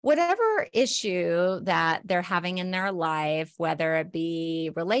whatever issue that they're having in their life, whether it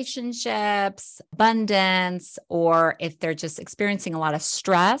be relationships, abundance, or if they're just experiencing a lot of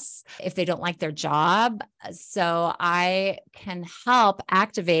stress, if they don't like their job. So I can help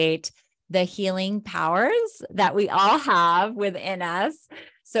activate the healing powers that we all have within us.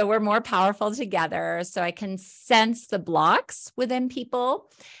 So we're more powerful together. So I can sense the blocks within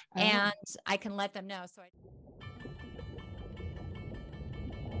people and I can let them know.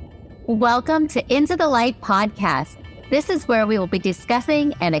 Welcome to Into the Light podcast. This is where we will be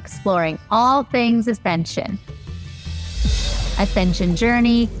discussing and exploring all things ascension. Ascension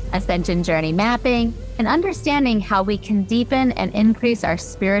journey mapping, and understanding how we can deepen and increase our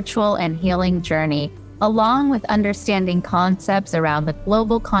spiritual and healing journey, along with understanding concepts around the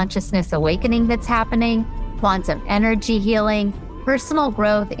global consciousness awakening that's happening, quantum energy healing, personal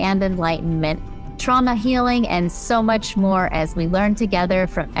growth and enlightenment, trauma healing, and so much more as we learn together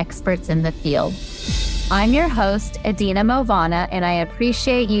from experts in the field. I'm your host, Adina Movana, and I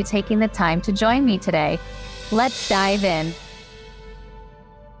appreciate you taking the time to join me today. Let's dive in.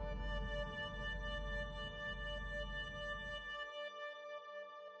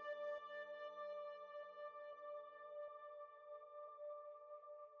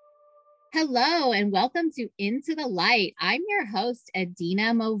 Hello, and welcome to Into the Light. I'm your host,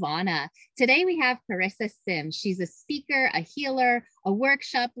 Adina Movana. Today we have Charissa Sims. She's a speaker, a healer, a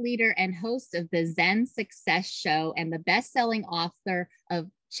workshop leader, and host of the Zen Success Show, and the best-selling author of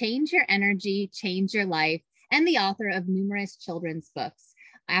Change Your Energy, Change Your Life, and the author of numerous children's books.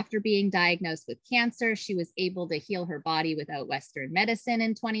 After being diagnosed with cancer, she was able to heal her body without Western medicine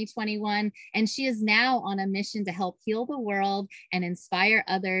in 2021. And she is now on a mission to help heal the world and inspire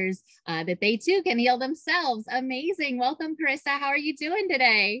others that they too can heal themselves. Amazing. Welcome, Charissa. How are you doing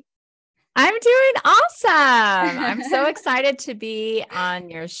today? I'm doing awesome. I'm so excited to be on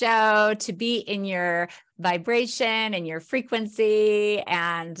your show, to be in your vibration and your frequency,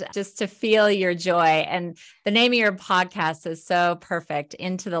 and just to feel your joy. And the name of your podcast is so perfect.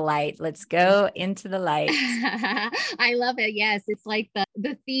 Into the Light. Let's go into the light. I love it. Yes. It's like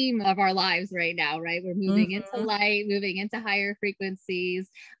the theme of our lives right now, right? We're moving into light, moving into higher frequencies.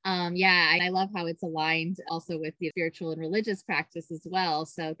 I love how it's aligned also with the spiritual and religious practice as well.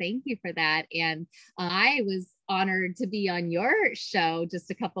 So thank you for that. And I was honored to be on your show just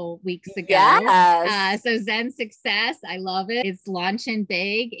a couple weeks ago. Yes. So Zen Success, I love it. It's launching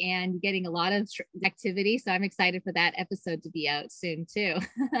big and getting a lot of activity. So I'm excited for that episode to be out soon too.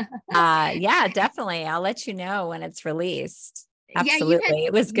 Yeah, definitely. I'll let you know when it's released. Absolutely.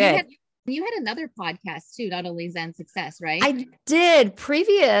 It was good. You had another podcast too, not only Zen Success, right? I did.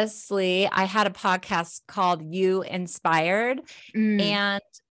 Previously, I had a podcast called You Inspired. And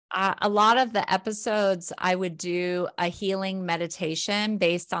a lot of the episodes, I would do a healing meditation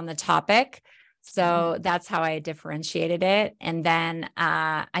based on the topic. So that's how I differentiated it. And then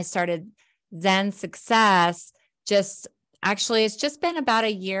I started Zen Success. It's just been about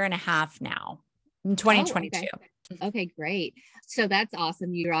a year and a half now, in 2022. Okay, great. So that's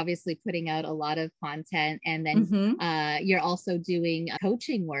awesome. You're obviously putting out a lot of content, and then you're also doing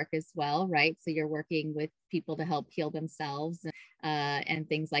coaching work as well, right? So you're working with people to help heal themselves and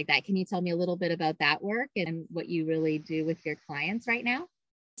things like that. Can you tell me a little bit about that work and what you really do with your clients right now?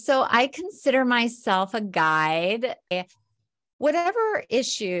 So I consider myself a guide. Whatever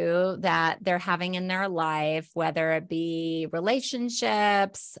issue that they're having in their life, whether it be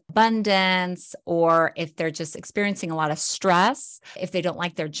relationships, abundance, or if they're just experiencing a lot of stress, if they don't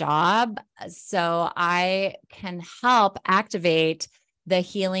like their job. So I can help activate the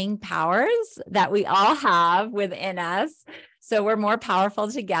healing powers that we all have within us. So we're more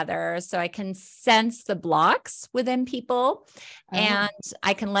powerful together. So I can sense the blocks within people and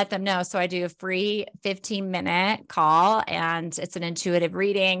I can let them know. So I do a free 15-minute call, and it's an intuitive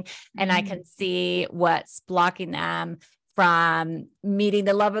reading, and I can see what's blocking them from meeting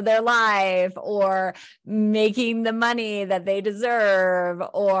the love of their life, or making the money that they deserve,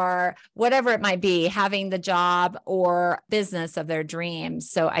 or whatever it might be, having the job or business of their dreams.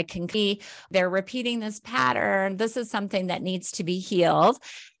 So I can see they're repeating this pattern. This is something that needs to be healed.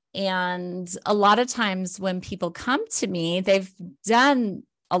 And a lot of times when people come to me, they've done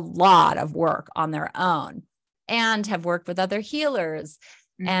a lot of work on their own and have worked with other healers.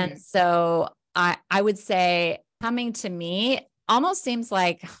 And so I would say coming to me almost seems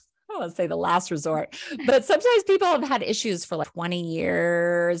like, I don't want to say the last resort, but sometimes people have had issues for like 20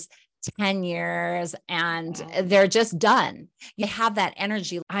 years, 10 years, and they're just done. You have that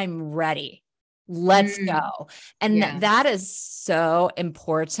energy. I'm ready. Let's go. And Yeah. that is so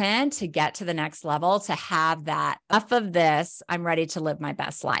important to get to the next level, to have that enough of this. I'm ready to live my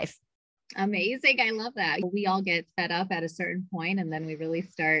best life. Amazing. I love that. We all get fed up at a certain point, and then we really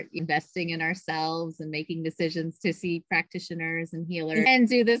start investing in ourselves and making decisions to see practitioners and healers and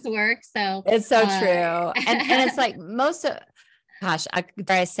do this work. So it's so true. And it's like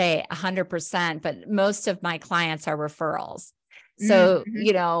I say 100%, but most of my clients are referrals. So,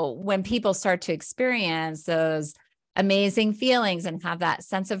 when people start to experience those amazing feelings and have that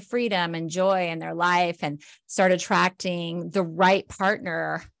sense of freedom and joy in their life and start attracting the right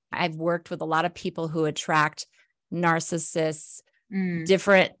partner. I've worked with a lot of people who attract narcissists,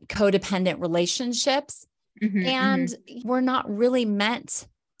 different codependent relationships, and we're not really meant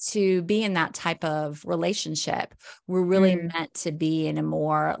to be in that type of relationship. We're really meant to be in a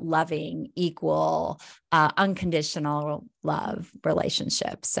more loving, equal, unconditional love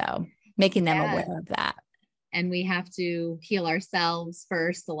relationship. So making them aware of that. And we have to heal ourselves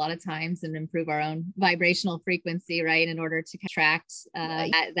first a lot of times and improve our own vibrational frequency, right, in order to attract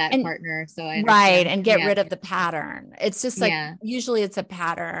that partner. So and get rid of the pattern. It's just like, usually it's a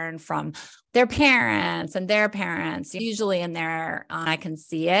pattern from their parents and their parents, usually in there. I can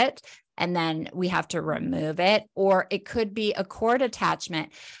see it. And then we have to remove it, or it could be a cord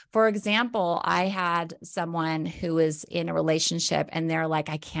attachment. For example, I had someone who was in a relationship and they're like,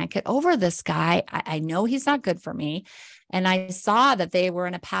 I can't get over this guy. I know he's not good for me. And I saw that they were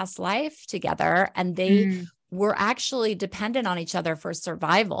in a past life together and they were actually dependent on each other for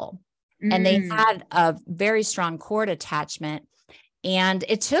survival. And they had a very strong cord attachment. And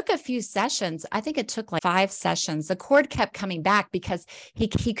it took a few sessions. I think it took like 5 sessions. The cord kept coming back because he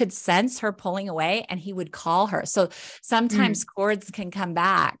could sense her pulling away and he would call her. So sometimes cords can come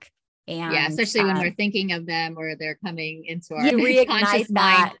back. And especially when we're thinking of them or they're coming into our reignite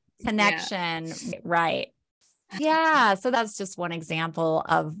that mind. Connection. Right. Yeah. So that's just one example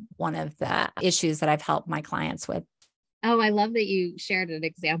of one of the issues that I've helped my clients with. Oh, I love that you shared an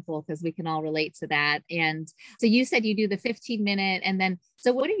example because we can all relate to that. And so you said you do the 15-minute and then,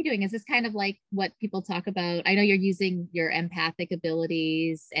 so what are you doing? Is this kind of like what people talk about? I know you're using your empathic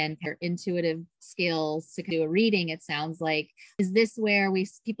abilities and your intuitive skills to do a reading. It sounds like, is this where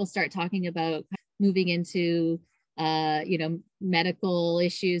people start talking about moving into, medical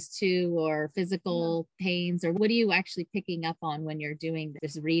issues too, or physical pains, or what are you actually picking up on when you're doing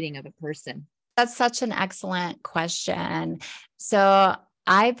this reading of a person? That's such an excellent question. So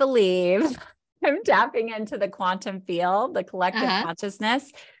I believe I'm tapping into the quantum field, the collective consciousness,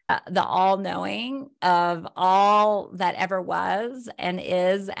 the all-knowing of all that ever was and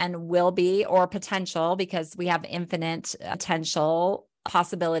is and will be, or potential, because we have infinite potential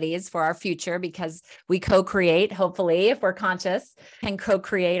possibilities for our future because we co-create, hopefully, if we're conscious, and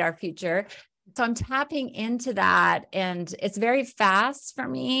co-create our future. So I'm tapping into that, and it's very fast for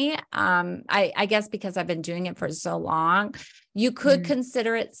me. I guess because I've been doing it for so long, you could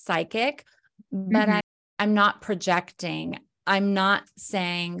consider it psychic, but I'm not projecting. I'm not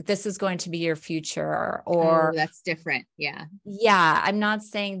saying this is going to be your future, or that's different. Yeah. I'm not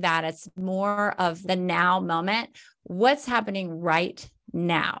saying that. It's more of the now moment. What's happening right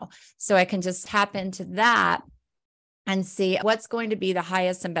now? So I can just tap into that and see what's going to be the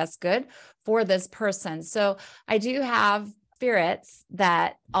highest and best good for this person. So I do have spirits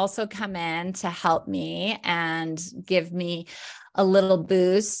that also come in to help me and give me a little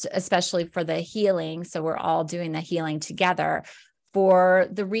boost, especially for the healing. So we're all doing the healing together. For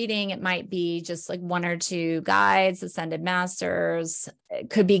the reading, it might be just like 1 or 2 guides, ascended masters. It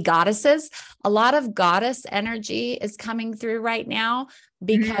could be goddesses. A lot of goddess energy is coming through right now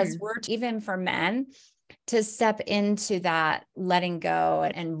because we're, even for men, to step into that letting go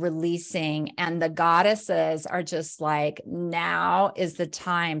and releasing. And the goddesses are just like, now is the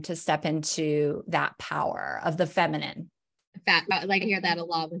time to step into that power of the feminine. Like I hear that a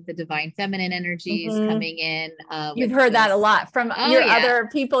lot with the divine feminine energies coming in. You've heard that a lot from other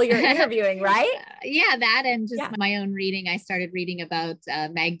people you're interviewing, right? That and just my own reading. I started reading about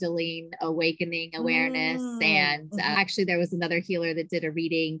Magdalene awakening awareness. And actually there was another healer that did a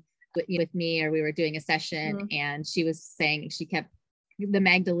reading with me, or we were doing a session, and she was saying the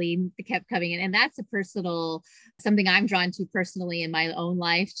Magdalene kept coming in. And that's something I'm drawn to personally in my own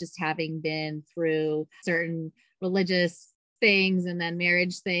life, just having been through certain religious things and then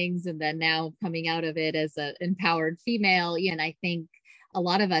marriage things, and then now coming out of it as an empowered female. And I think a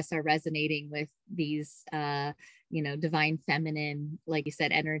lot of us are resonating with these, divine feminine, like you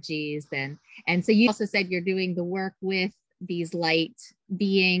said, energies. And so you also said you're doing the work with these light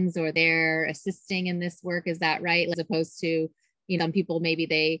beings, or they're assisting in this work. Is that right? As opposed to, some people, maybe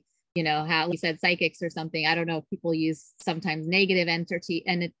they how you said psychics or something. I don't know if people use sometimes negative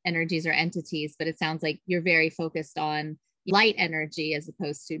energies or entities, but it sounds like you're very focused on light energy as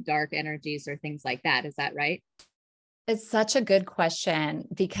opposed to dark energies or things like that. Is that right? It's such a good question,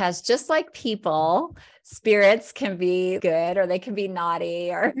 because just like people, spirits can be good or they can be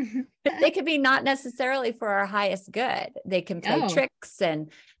naughty, or they could be not necessarily for our highest good. They can play tricks,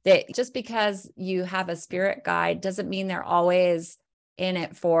 and just because you have a spirit guide doesn't mean they're always in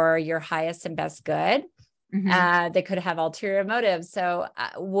it for your highest and best good. They could have ulterior motives. So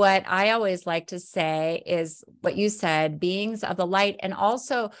what I always like to say is what you said, beings of the light, and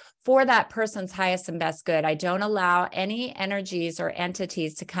also for that person's highest and best good. I don't allow any energies or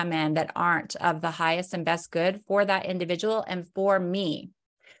entities to come in that aren't of the highest and best good for that individual and for me.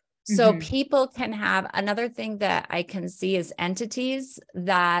 So people can have, another thing that I can see is entities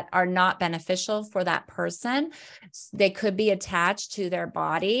that are not beneficial for that person. They could be attached to their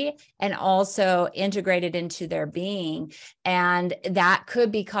body and also integrated into their being. And that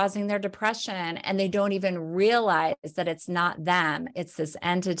could be causing their depression. And they don't even realize that it's not them. It's this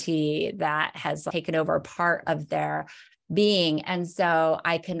entity that has taken over part of their being. And so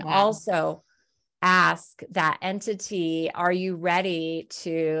I can also ask that entity, are you ready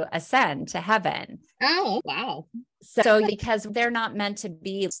to ascend to heaven? Oh, wow. So because they're not meant to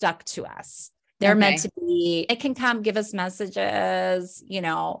be stuck to us. They're meant to be, it can come give us messages,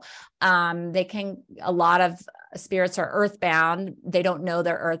 they can, a lot of spirits are earthbound. They don't know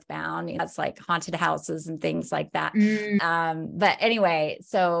they're earthbound. That's like haunted houses and things like that. But anyway,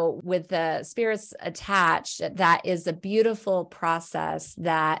 so with the spirits attached, that is a beautiful process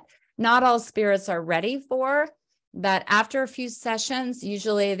that not all spirits are ready for, but after a few sessions,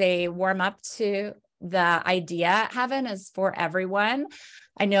 usually they warm up to the idea. Heaven is for everyone.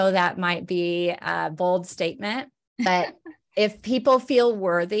 I know that might be a bold statement, but if people feel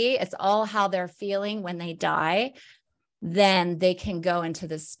worthy, it's all how they're feeling when they die, then they can go into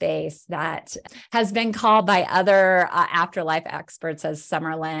the space that has been called by other afterlife experts as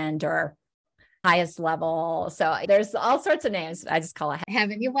Summerland or highest level. So there's all sorts of names. I just call it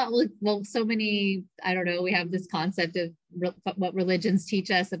heaven. Well, so many, I don't know, we have this concept of what religions teach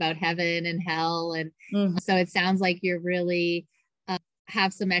us about heaven and hell. And so it sounds like you're really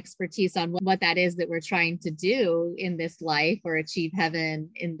have some expertise on what that is that we're trying to do in this life, or achieve heaven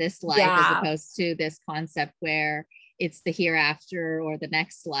in this life, as opposed to this concept where it's the hereafter or the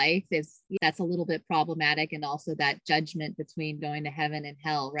next life. That's a little bit problematic. And also that judgment between going to heaven and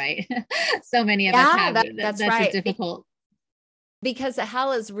hell, right? So many of us have that's right. Difficult. Because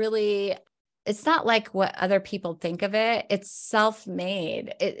hell is really, it's not like what other people think of it. It's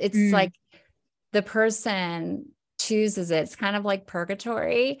self-made. It's like the person chooses it. It's kind of like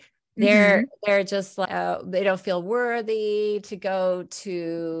purgatory. They're just like, they don't feel worthy to go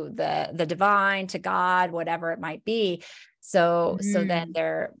to the divine, to God, whatever it might be. So then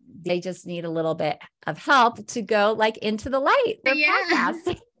they just need a little bit of help to go like into the light.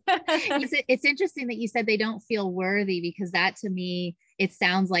 It's interesting that you said they don't feel worthy, because that to me, it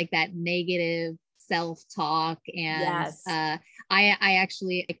sounds like that negative self-talk. And I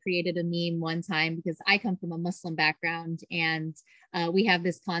created a meme one time, because I come from a Muslim background, and we have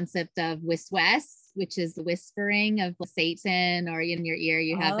this concept of waswas, which is the whispering of Satan, or in your ear,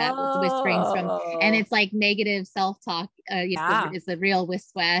 you have that whisperings from, and it's like negative self-talk. It's the real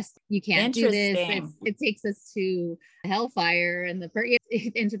waswas. You can't do this. It takes us to hellfire and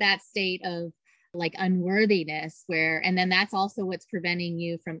into that state of like unworthiness, and then that's also what's preventing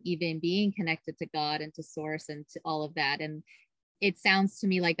you from even being connected to God and to source and to all of that. And it sounds to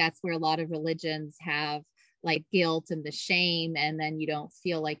me like that's where a lot of religions have like guilt and the shame, and then you don't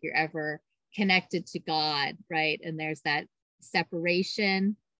feel like you're ever connected to God, right? And there's that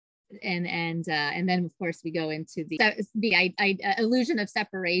separation, and then of course we go into the illusion of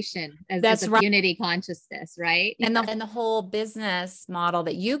separation as a unity consciousness, right? And the whole business model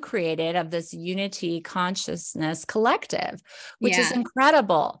that you created of this unity consciousness collective, which is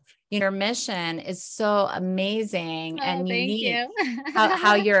incredible. Your mission is so amazing and unique.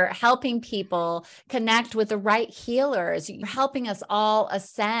 how you're helping people connect with the right healers. You're helping us all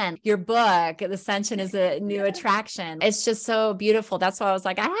ascend. Your book, Ascension is a New Attraction. It's just so beautiful. That's why I was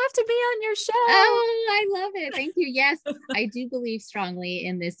like, I have to be on your show. Oh, I love it. Thank you. Yes, I do believe strongly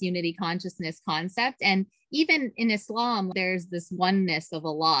in this unity consciousness concept. And even in Islam, there's this oneness of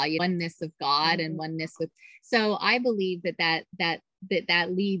Allah, oneness of God, and oneness with. So I believe that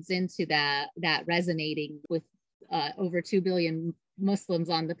leads into that resonating with over 2 billion Muslims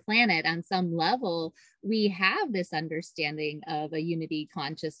on the planet, on some level, we have this understanding of a unity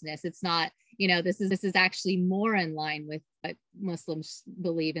consciousness. It's not, this is actually more in line with what Muslims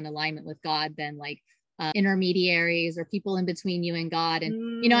believe, in alignment with God, than like intermediaries or people in between you and God.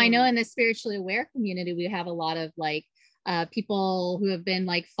 And, I know in the spiritually aware community, we have a lot of like people who have been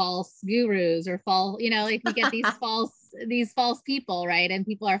like false gurus or false, like we get these false people, right? And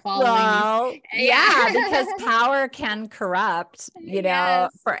people are following these. Yeah, because power can corrupt,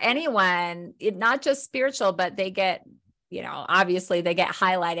 Yes. for anyone, not just spiritual, but they get, obviously they get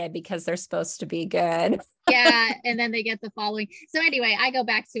highlighted because they're supposed to be good. Yeah. And then they get the following. So anyway, I go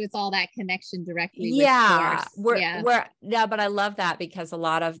back to, it's all that connection directly with source. But I love that, because a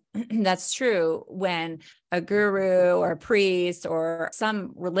lot of that's true. When a guru or a priest or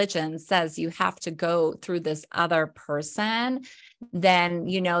some religion says you have to go through this other person, then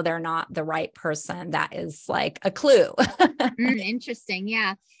they're not the right person. That is like a clue. Interesting.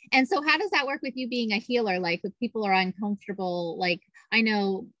 Yeah. And so how does that work with you being a healer? Like, if people are uncomfortable, like, I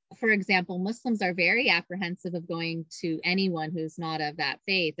know, for example, Muslims are very apprehensive of going to anyone who's not of that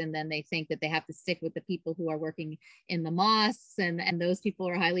faith. And then they think that they have to stick with the people who are working in the mosques. And those people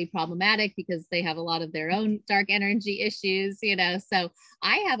are highly problematic because they have a lot of their own dark energy issues, So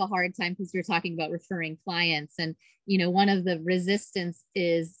I have a hard time, because we're talking about referring clients. And, one of the resistance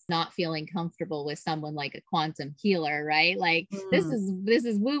is not feeling comfortable with someone like a quantum healer, right? Like this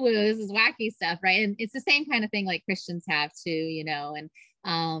is woo-woo, this is wacky stuff, right? And it's the same kind of thing like Christians have too,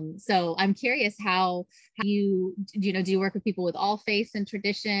 and so I'm curious how you, do you work with people with all faiths and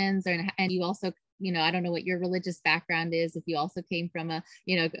traditions, and you also, I don't know what your religious background is, if you also came from a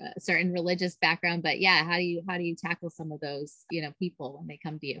certain religious background, but yeah, how do you tackle some of those, people when they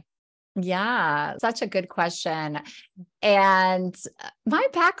come to you? Yeah, such a good question. And my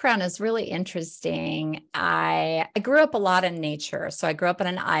background is really interesting. I grew up a lot in nature. So I grew up on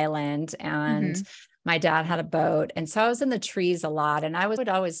an island, and my dad had a boat. And so I was in the trees a lot, and I would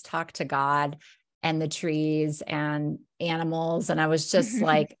always talk to God and the trees and animals. And I was just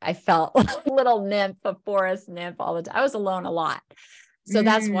like, I felt like a little nymph, a forest nymph all the time. I was alone a lot. So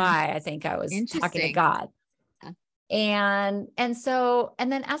that's why I think I was talking to God. And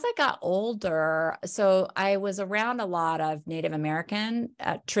then as I got older, so I was around a lot of Native American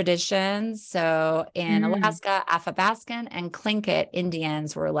traditions. So in Alaska, Athabascan and Tlingit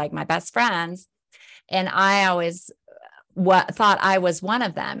Indians were like my best friends. And I always thought I was one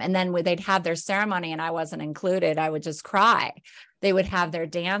of them. And then when they'd have their ceremony and I wasn't included, I would just cry. They would have their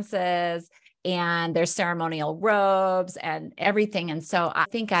dances and their ceremonial robes and everything. And so I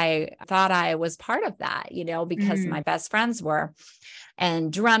think I thought I was part of that, because my best friends were,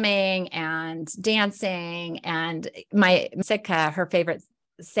 and drumming and dancing. And my Sitka, her favorite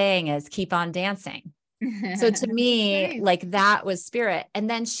saying is keep on dancing. So to me, nice. Like that was spirit. And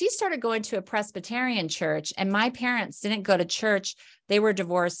then she started going to a Presbyterian church, and my parents didn't go to church. They were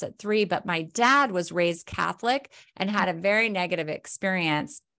divorced at 3, but my dad was raised Catholic and had a very negative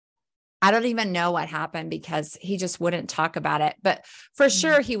experience. I don't even know what happened, because he just wouldn't talk about it. But for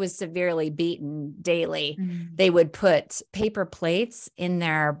sure, he was severely beaten daily. They would put paper plates in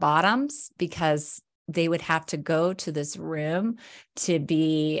their bottoms because they would have to go to this room to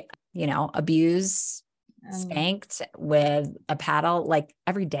be, abused, spanked with a paddle, like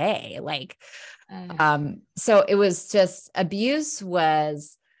every day. So it was just, abuse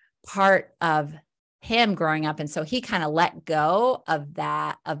was part of him growing up. And so he kind of let go of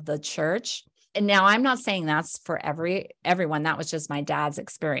that, of the church. And now I'm not saying that's for everyone. That was just my dad's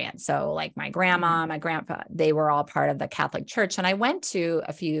experience. So like my grandma, my grandpa, they were all part of the Catholic Church. And I went to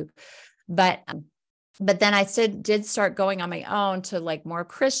a few, but then I did start going on my own to like more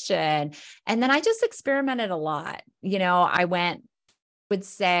Christian. And then I just experimented a lot. I would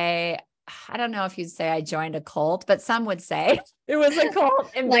say, I don't know if you'd say I joined a cult, but some would say it was a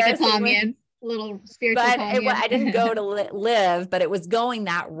cult. Like a commune. Little spiritual, but I didn't go to live, but it was going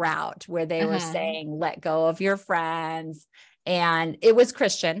that route where they were saying, let go of your friends. And it was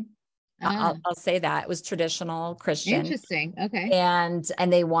Christian. I'll say that it was traditional Christian. Interesting. Okay. And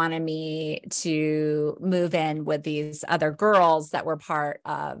they wanted me to move in with these other girls that were part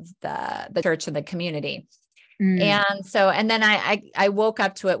of the church and the community. And so, and then I woke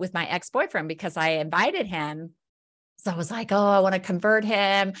up to it with my ex-boyfriend because I invited him. So I was like, oh, I want to convert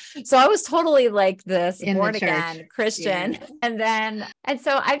him. So I was totally like this born again Christian. Yeah. And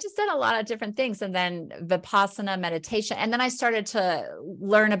so I just did a lot of different things. And then Vipassana meditation. And then I started to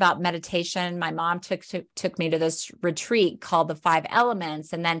learn about meditation. My mom took me to this retreat called the 5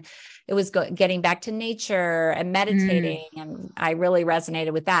 Elements. And then it was getting back to nature and meditating. And I really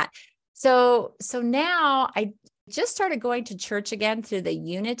resonated with that. So now I just started going to church again through the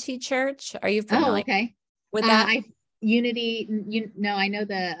Unity Church. Are you Oh, familiar okay. with that? I know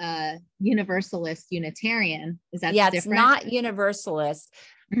the Universalist Unitarian. Is that Yeah, different? it's not Universalist,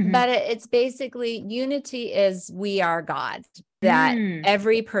 but it's basically unity is we are God, that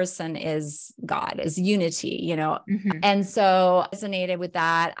every person is God, is unity, And so I resonated with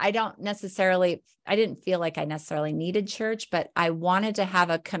that. I didn't feel like I necessarily needed church, but I wanted to have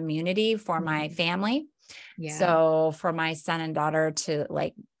a community for my family. Yeah. So for my son and daughter to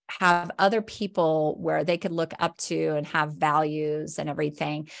like have other people where they could look up to and have values and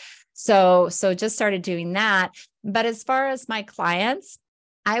everything. So just started doing that. But as far as my clients,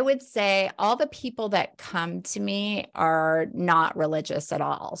 I would say all the people that come to me are not religious at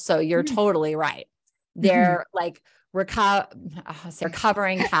all. So you're totally right. They're like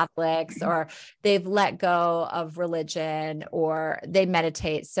recovering Catholics, or they've let go of religion, or they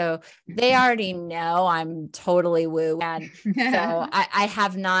meditate. So they already know I'm totally woo. And so I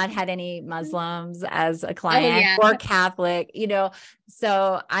have not had any Muslims as a client or Catholic,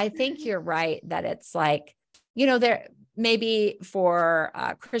 So I think you're right that it's like, there maybe for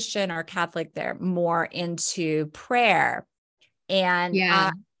Christian or Catholic, they're more into prayer. And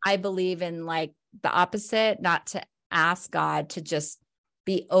I believe in like the opposite, not to ask God, to just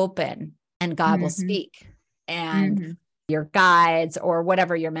be open, and God will speak, and your guides or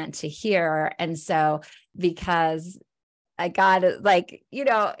whatever you're meant to hear. And so because God is like,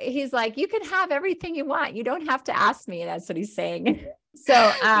 he's like, you can have everything you want. You don't have to ask me. That's what he's saying.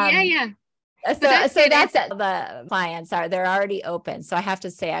 So, So that's it. The clients they're already open. So I have to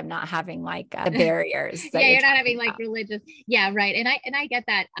say, I'm not having like barriers. You're not having like religious. Yeah. Right. And I get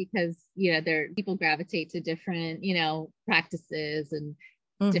that because, people gravitate to different, practices and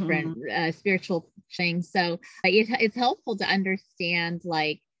different spiritual things. So it's helpful to understand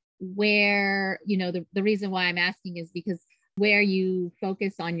like where, the reason why I'm asking is because where you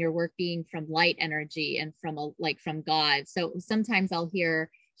focus on your work being from light energy and from God. So sometimes I'll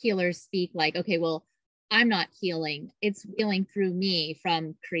hear healers speak like, okay, well, I'm not healing. It's healing through me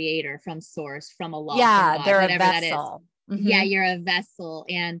from creator, from source, from Allah, from God, they're whatever a vessel. That is. Yeah, you're a vessel.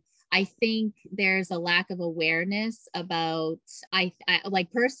 And I think there's a lack of awareness about, I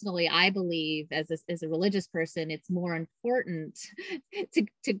like personally, I believe as a religious person, it's more important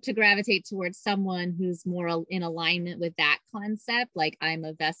to gravitate towards someone who's more in alignment with that concept. Like I'm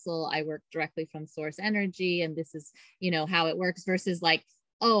a vessel, I work directly from source energy, and this is, how it works, versus like,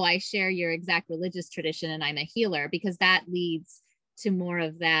 oh, I share your exact religious tradition and I'm a healer, because that leads to more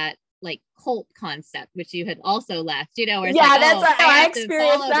of that like cult concept, which you had also left, where it's I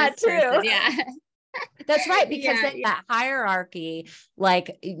experienced that too. Person. Yeah. That's right. Because that hierarchy,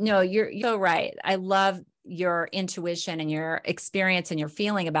 like, you're so right. I love your intuition and your experience and your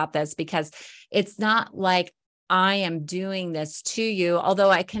feeling about this, because it's not like I am doing this to you, although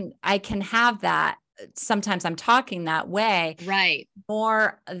I can have that. Sometimes I'm talking that way, right?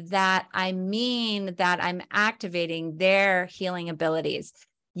 More that I mean that I'm activating their healing abilities.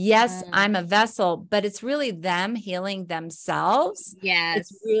 Yes, I'm a vessel, but it's really them healing themselves. Yes.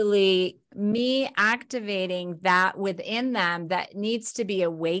 It's really me activating that within them that needs to be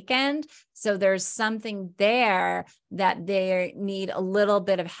awakened. So there's something there that they need a little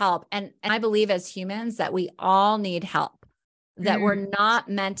bit of help. And I believe as humans that we all need help. That we're not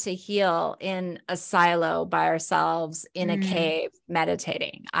meant to heal in a silo by ourselves in a cave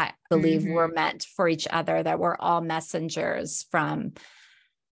meditating. I believe we're meant for each other, that we're all messengers from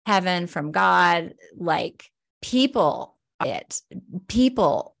heaven, from God, like people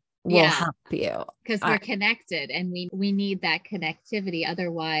will help you. Because we're connected, and we need that connectivity.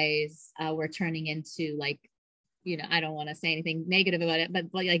 Otherwise, we're turning into like, I don't want to say anything negative about it, but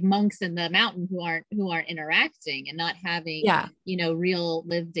like monks in the mountain who aren't interacting and not having, real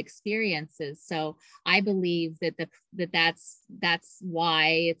lived experiences. So I believe that's why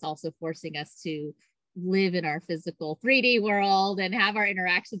it's also forcing us to live in our physical 3D world and have our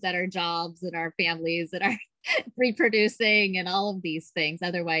interactions at our jobs and our families and our reproducing and all of these things.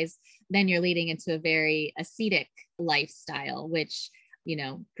 Otherwise, then you're leading into a very ascetic lifestyle, which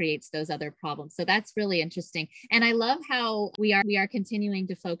creates those other problems. So that's really interesting. And I love how we are continuing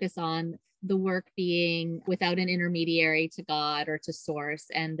to focus on the work being without an intermediary to God or to source,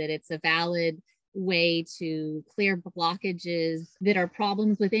 and that it's a valid way to clear blockages that are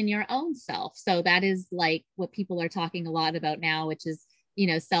problems within your own self. So that is like what people are talking a lot about now, which is,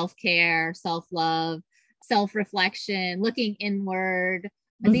 self-care, self-love, self-reflection, looking inward.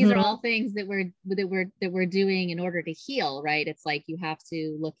 And these are all things that we're doing in order to heal, right? It's like you have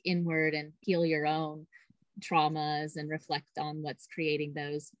to look inward and heal your own traumas and reflect on what's creating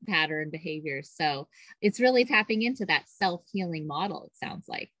those pattern behaviors. So it's really tapping into that self-healing model, it sounds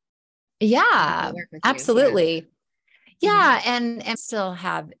like. Yeah, Work with you. absolutely. Yeah. Yeah. And still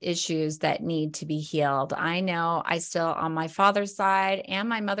have issues that need to be healed. I know I still, on my father's side and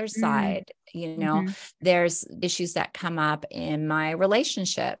my mother's side, there's issues that come up in my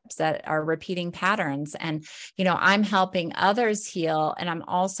relationships that are repeating patterns. And, I'm helping others heal. And I'm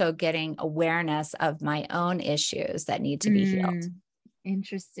also getting awareness of my own issues that need to be healed.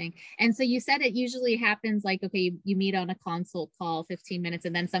 Interesting. And so you said it usually happens like, okay, you meet on a consult call, 15 minutes,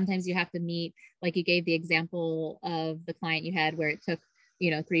 and then sometimes you have to meet, like you gave the example of the client you had where it took,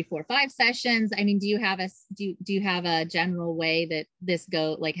 3, 4, 5 sessions. I mean, do you have a general way that this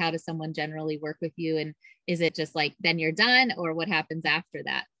go, like how does someone generally work with you? And is it just like, then you're done, or what happens after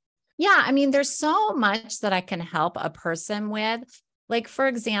that? Yeah. I mean, there's so much that I can help a person with. Like, for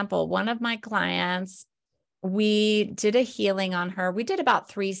example, one of my clients, we did a healing on her. We did about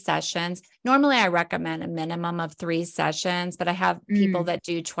 3 sessions. Normally I recommend a minimum of 3 sessions, but I have people that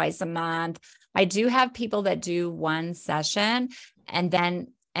do twice a month. I do have people that do 1 session and then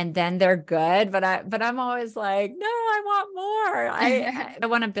they're good. But I'm always like, no, I want more. I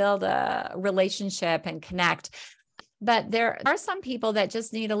want to build a relationship and connect. But there are some people that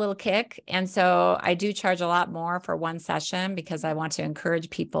just need a little kick. And so I do charge a lot more for 1 session because I want to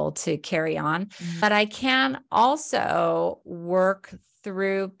encourage people to carry on. But I can also work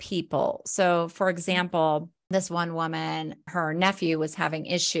through people. So for example, this one woman, her nephew was having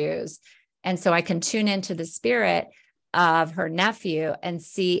issues. And so I can tune into the spirit of her nephew and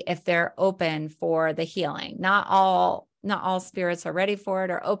see if they're open for the healing. Not all spirits are ready for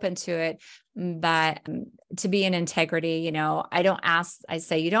it or open to it, but to be in integrity, I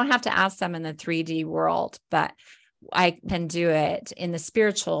say you don't have to ask them in the 3D world, but I can do it in the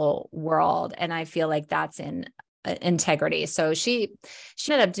spiritual world. And I feel like that's in integrity. So she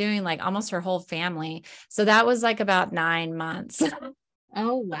ended up doing like almost her whole family. So that was like about 9 months.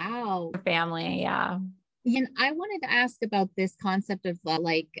 Oh, wow. Family. Yeah. And I wanted to ask about this concept of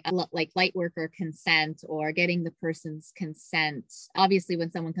like light work or consent, or getting the person's consent. Obviously,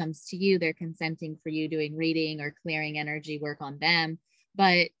 when someone comes to you, they're consenting for you doing reading or clearing energy work on them.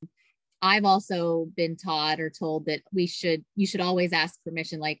 But I've also been taught or told that you should always ask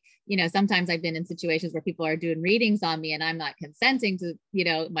permission. Like, sometimes I've been in situations where people are doing readings on me and I'm not consenting to,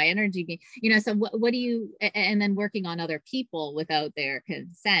 my energy being, so what do you, and then working on other people without their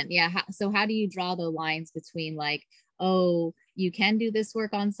consent. Yeah. So how do you draw the lines between like, oh, you can do this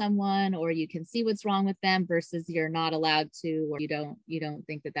work on someone, or you can see what's wrong with them, versus you're not allowed to, or you don't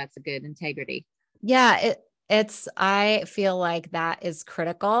think that that's a good integrity? Yeah. I feel like that is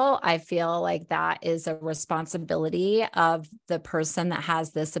critical. I feel like that is a responsibility of the person that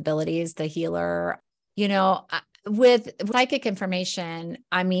has this abilities, the healer. With psychic information,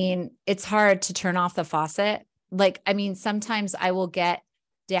 I mean, it's hard to turn off the faucet. Like, I mean, sometimes I will get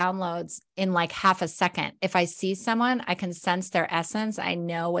downloads in like half a second. If I see someone, I can sense their essence. I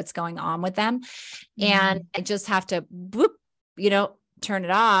know what's going on with them. And I just have to, turn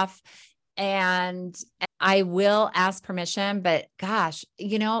it off. And I will ask permission, but gosh,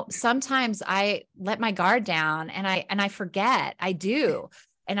 sometimes I let my guard down and I forget. I do.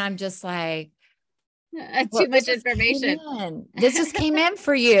 And I'm just like, too much information. This just came in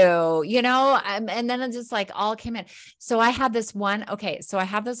for you, and then it just like all came in. So I have this one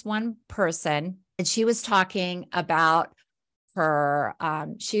person, and she was talking about her,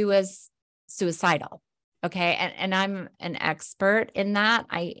 she was suicidal. Okay. And I'm an expert in that.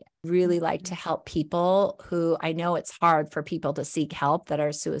 I really like to help people who, I know it's hard for people to seek help that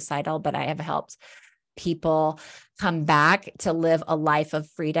are suicidal, but I have helped people come back to live a life of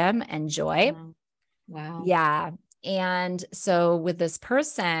freedom and joy. Wow. Yeah. And so with this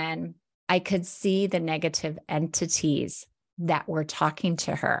person, I could see the negative entities that were talking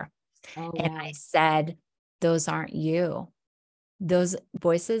to her. Oh, and wow. I said, those aren't you. Those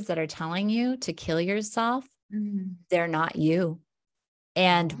voices that are telling you to kill yourself, they're not you.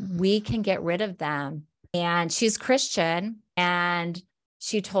 And we can get rid of them. And she's Christian. And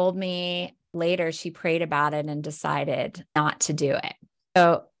she told me later she prayed about it and decided not to do it.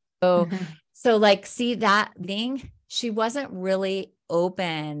 So like, see that thing, she wasn't really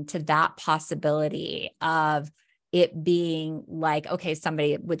open to that possibility of it being like, okay,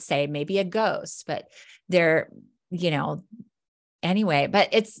 somebody would say maybe a ghost, but they're, anyway, but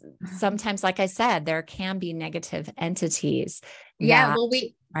it's sometimes, like I said, there can be negative entities. Yeah. Well,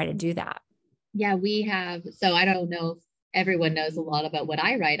 we try to do that. Yeah, we have. So I don't know if everyone knows a lot about what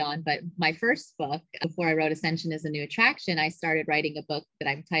I write on, but my first book, before I wrote Ascension is a New Attraction, I started writing a book that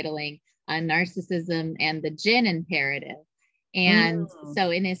I'm titling narcissism and the jinn imperative. And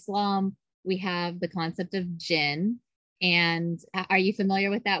so in Islam, we have the concept of jinn. And are you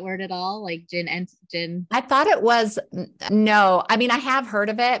familiar with that word at all? Like jinn and jinn? I thought it was, no, I mean, I have heard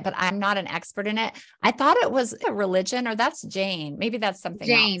of it, but I'm not an expert in it. I thought it was a religion, or that's Jain. Maybe that's something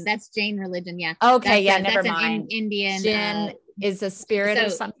Jain. else. That's Jain religion. Yeah. Okay. That's Never that's mind. an Indian. Jinn is a spirit or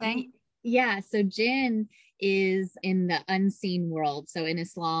something. Yeah. So jinn is in the unseen world. So in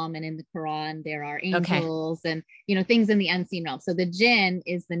Islam and in the Quran, there are angels and, things in the unseen realm. So the jinn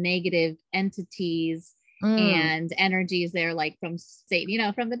is the negative entities and energies there, like from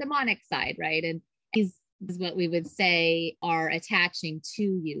Satan, from the demonic side, right? And these is what we would say are attaching to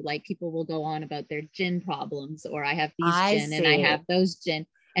you. Like people will go on about their jinn problems, or I have these jinn and I have those jinn.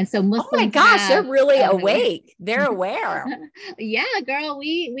 And so Muslims, oh my gosh, they're really awake. They're aware. Yeah, girl,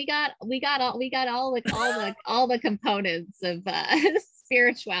 we got all the components of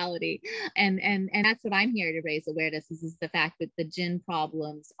spirituality, and that's what I'm here to raise awareness. Is the fact that the jinn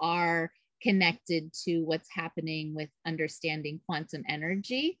problems are connected to what's happening with understanding quantum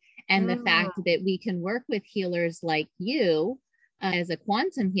energy, and the fact that we can work with healers like you as a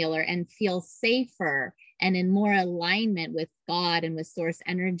quantum healer and feel safer and in more alignment with God and with source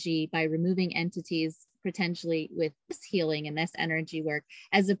energy by removing entities potentially with this healing and this energy work,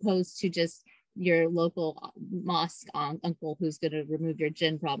 as opposed to just your local mosque uncle who's going to remove your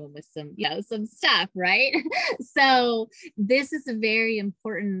jinn problem with some stuff, right? So this is a very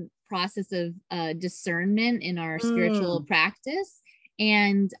important process of discernment in our spiritual practice.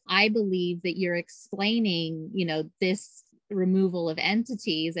 And I believe that you're explaining, this removal of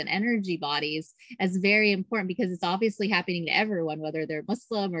entities and energy bodies as very important, because it's obviously happening to everyone, whether they're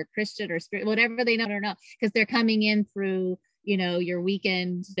Muslim or Christian or spirit, whatever they know or not, because they're coming in through your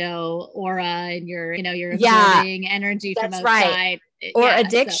weekend aura and your absorbing energy from outside. Or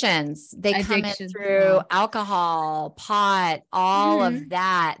addictions. They come in through alcohol, pot, all of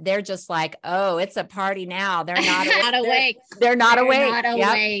that. They're just like, oh, it's a party now. They're not awake. They're not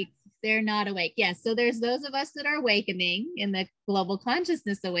awake. They're not awake. Yes. So there's those of us that are awakening in the global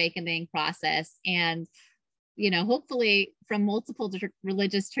consciousness awakening process. And, hopefully from multiple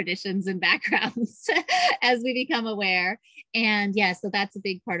religious traditions and backgrounds as we become aware. And so that's a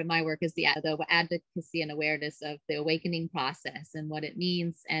big part of my work, is the advocacy and awareness of the awakening process and what it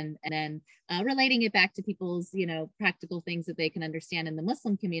means. And then relating it back to people's, practical things that they can understand in the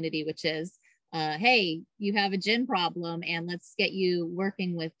Muslim community, which is, hey, you have a jinn problem and let's get you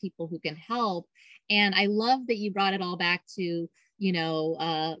working with people who can help. And I love that you brought it all back to,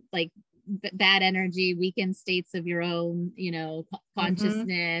 like bad energy, weakened states of your own,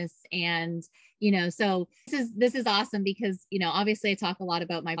 consciousness. And, so this is awesome because, obviously I talk a lot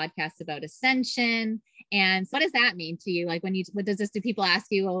about my podcast about ascension. And what does that mean to you? Like do people ask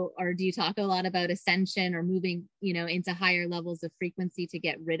you, or do you talk a lot about ascension or moving, into higher levels of frequency to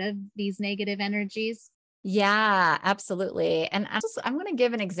get rid of these negative energies? Yeah, absolutely. And I'm going to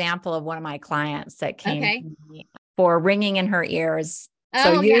give an example of one of my clients that came to me for ringing in her ears.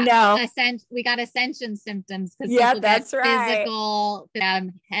 So we got ascension symptoms because that's right. Physical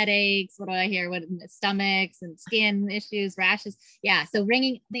headaches. What do I hear? Stomachs and skin issues, rashes. Yeah. So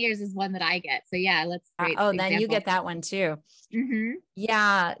ringing in the ears is one that I get. So let's. Then you get that one too.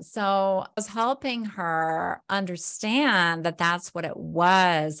 Yeah. So I was helping her understand that that's what it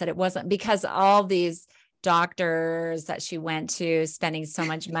was. That it wasn't because all these doctors that she went to spending so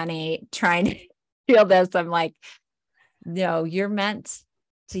much money trying to heal this. I'm like, no, you're meant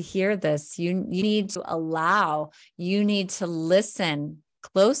to hear this. You need to you need to listen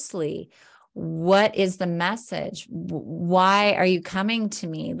closely. What is the message? Why are you coming to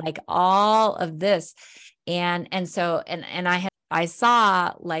me? Like all of this. And so I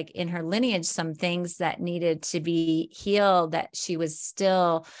saw like in her lineage, some things that needed to be healed, that she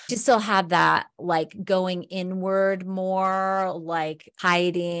still had that like going inward more, like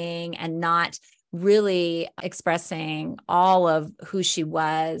hiding and not really expressing all of who she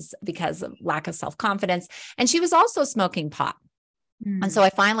was because of lack of self-confidence. And she was also smoking pot. And so I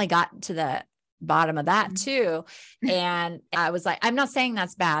finally got to the bottom of that too. And I was like, I'm not saying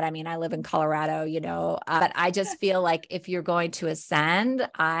that's bad. I mean, I live in Colorado, but I just feel like if you're going to ascend,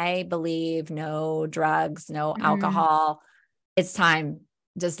 I believe no drugs, no alcohol. It's time.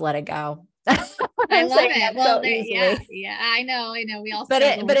 Just let it go. I love it. Well, yeah, I know. We all, but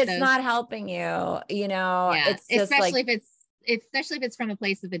it's not helping you, it's especially especially if it's from a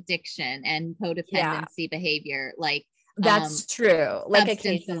place of addiction and codependency behavior. Like that's true. Like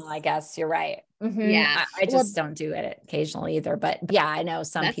occasional, I guess you're right. Yeah. I just don't do it occasionally either, but I know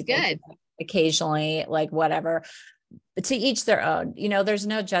some people occasionally, like whatever. to each their own, there's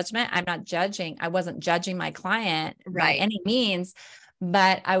no judgment. I'm not judging. I wasn't judging my client by any means,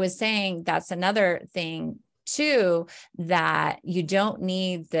 but I was saying that's another thing too, that you don't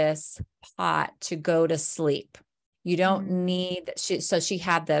need this pot to go to sleep. You don't need, so she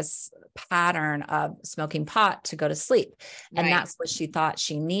had this pattern of smoking pot to go to sleep. And that's what she thought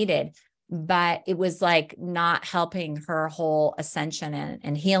she needed. But it was like not helping her whole ascension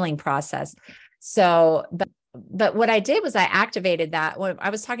and healing process. So, but what I did was I activated that when I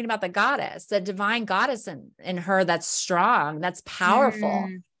was talking about the goddess, the divine goddess in her that's strong, that's powerful,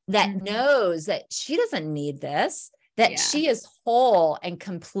 that knows that she doesn't need this, that she is whole and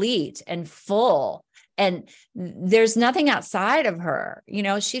complete and full. And there's nothing outside of her,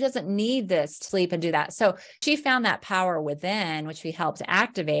 she doesn't need this to sleep and do that. So she found that power within, which we helped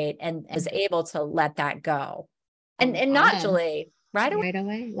activate, and is able to let that go. And not Julie, right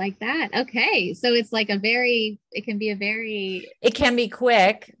away like that. Okay. So it's like it can be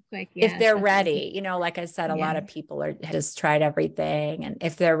quick if they're ready. Like I said, a lot of people are just tried everything. And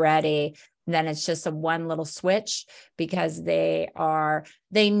if they're ready, then it's just a one little switch, because they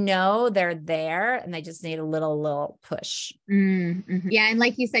know they're there and they just need a little push. Yeah. And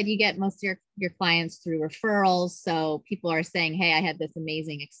like you said, you get most of your clients through referrals. So people are saying, hey, I had this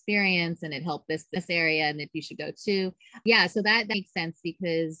amazing experience and it helped this area, and if you should go too. Yeah. So that makes sense,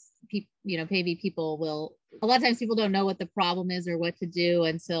 because maybe people will, a lot of times people don't know what the problem is or what to do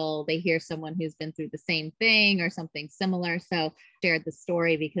until they hear someone who's been through the same thing or something similar. So shared the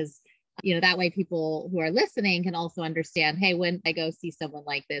story because that way people who are listening can also understand, hey, when I go see someone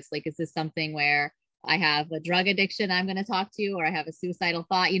like this, like, is this something where I have a drug addiction I'm going to talk to, or I have a suicidal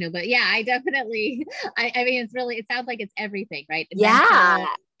thought, but yeah, I definitely, I mean, it sounds like it's everything, right? Mental,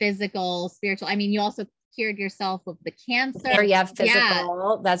 physical, spiritual. I mean, you also cured yourself of the cancer. Yeah, physical.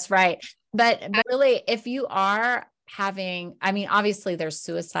 Yeah. That's right. But really, if you are having, obviously there's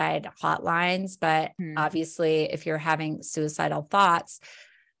suicide hotlines, but obviously if you're having suicidal thoughts,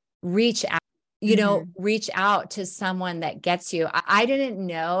 reach out, reach out to someone that gets you. I didn't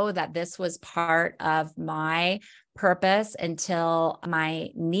know that this was part of my purpose until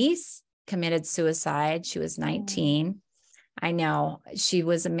my niece committed suicide. She was 19. I know, she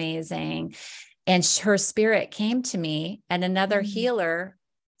was amazing. And her spirit came to me, and another healer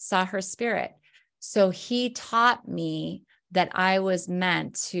saw her spirit. So he taught me that I was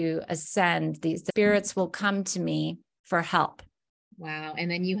meant to ascend. These spirits will come to me for help. Wow. And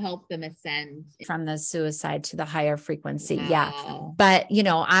then you help them ascend from the suicide to the higher frequency. Wow. Yeah. But,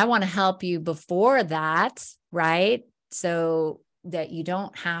 I want to help you before that, right? So that you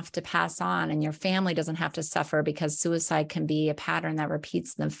don't have to pass on and your family doesn't have to suffer, because suicide can be a pattern that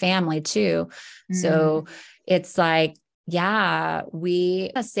repeats in the family too. So it's like, yeah, we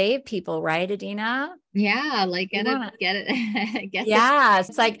save people, right, Adina? Yeah. Like, get it.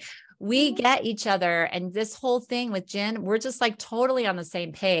 It's like, we get each other. And this whole thing with Jen, we're just like totally on the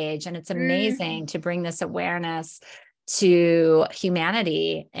same page. And it's amazing to bring this awareness to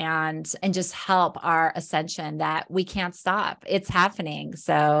humanity and just help our ascension, that we can't stop. It's happening.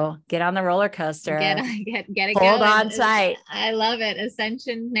 So get on the roller coaster. Get it. Hold on tight. I love it.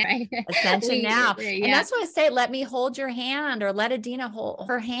 Ascension. Ascension now. Yeah. And that's why I say, let me hold your hand, or let Adina hold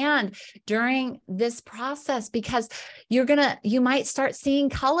her hand during this process, because you might start seeing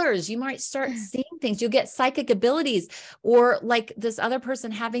colors. You might start seeing things. You'll get psychic abilities, or like this other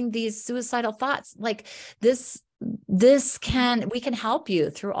person having these suicidal thoughts, like we can help you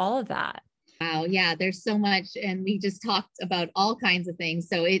through all of that. Wow. Yeah. There's so much. And we just talked about all kinds of things.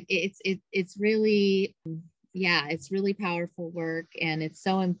 So it's really, it's really powerful work. And it's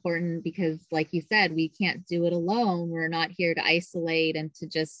so important because, like you said, we can't do it alone. We're not here to isolate and to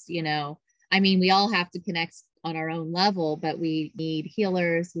just, we all have to connect on our own level, but we need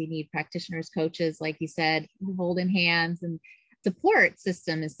healers, we need practitioners, coaches, like you said, holding hands, and support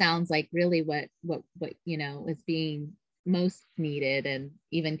system. It sounds like really what is being most needed, and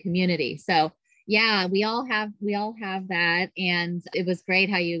even community. So yeah, we all have that. And it was great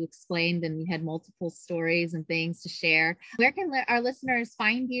how you explained, and you had multiple stories and things to share. Where can our listeners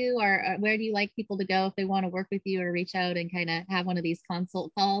find you, or where do you like people to go if they want to work with you or reach out and kind of have one of these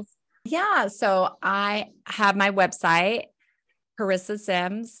consult calls? Yeah. So I have my website,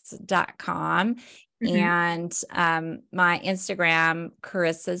 CarissaSims.com. And my Instagram,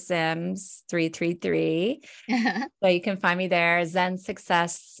 CarissaSims333. So you can find me there,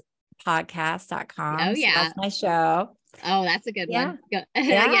 ZenSuccessPodcast.com. Oh, yeah. So that's my show. Oh, that's a good one.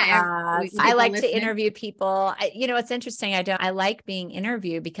 I like to interview people. It's interesting. I like being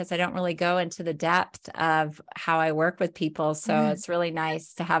interviewed because I don't really go into the depth of how I work with people. So it's really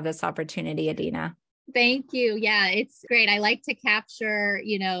nice to have this opportunity, Adina. Thank you. Yeah, it's great. I like to capture,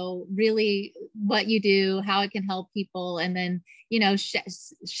 really what you do, how it can help people, and then,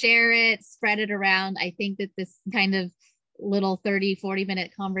 share it, spread it around. I think that this kind of little 30-40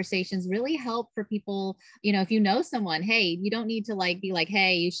 minute conversations really help for people. If you know someone, hey, you don't need to be like,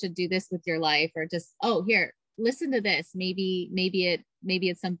 hey, you should do this with your life, or just, oh, here, listen to this. Maybe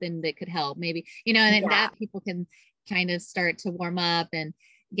it's something that could help. Maybe, and then that people can kind of start to warm up and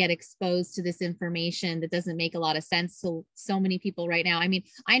get exposed to this information that doesn't make a lot of sense to so many people right now. I mean,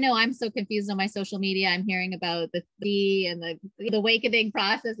 I know I'm so confused on my social media. I'm hearing about the and the awakening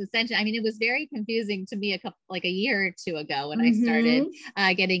process, ascension. I mean, it was very confusing to me a year or two ago when I started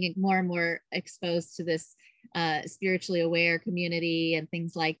getting more and more exposed to this spiritually aware community and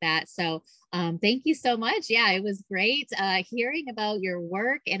things like that. So thank you so much. Yeah, it was great hearing about your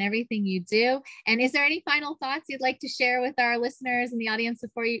work and everything you do. And is there any final thoughts you'd like to share with our listeners and the audience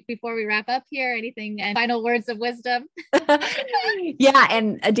before we wrap up here? Anything and final words of wisdom? Yeah.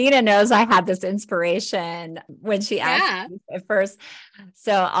 And Adina knows I had this inspiration when she asked me at first.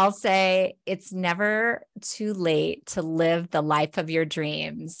 So I'll say it's never too late to live the life of your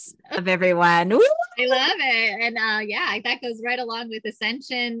dreams. Of everyone. Woo! I love it. And that goes right along with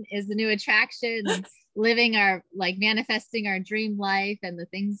ascension is the new attraction, living manifesting our dream life and the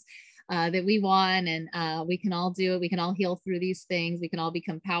things that we want. And we can all do it. We can all heal through these things. We can all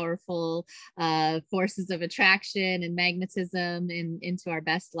become powerful forces of attraction and magnetism into our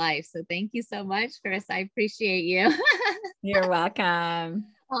best life. So thank you so much, Charissa. I appreciate you. You're welcome.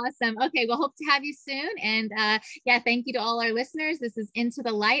 Awesome. Okay. Well, hope to have you soon. And thank you to all our listeners. This is Into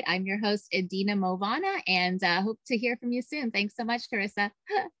the Light. I'm your host, Adina Movana, and hope to hear from you soon. Thanks so much, Charissa.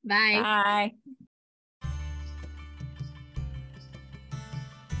 Bye. Bye.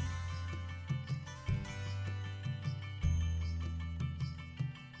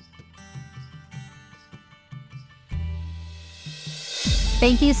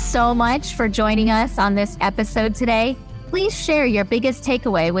 Thank you so much for joining us on this episode today. Please share your biggest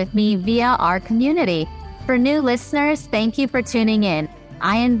takeaway with me via our community. For new listeners, thank you for tuning in.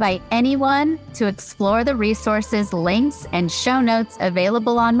 I invite anyone to explore the resources, links, and show notes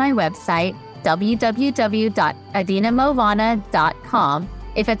available on my website, www.adinamovana.com.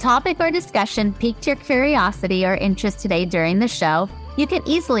 If a topic or discussion piqued your curiosity or interest today during the show, you can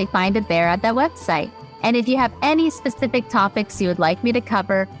easily find it there at that website. And if you have any specific topics you would like me to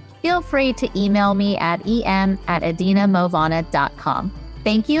cover, feel free to email me at em@adinamovana.com.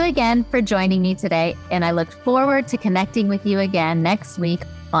 Thank you again for joining me today, and I look forward to connecting with you again next week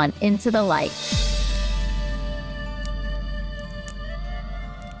on Into the Light.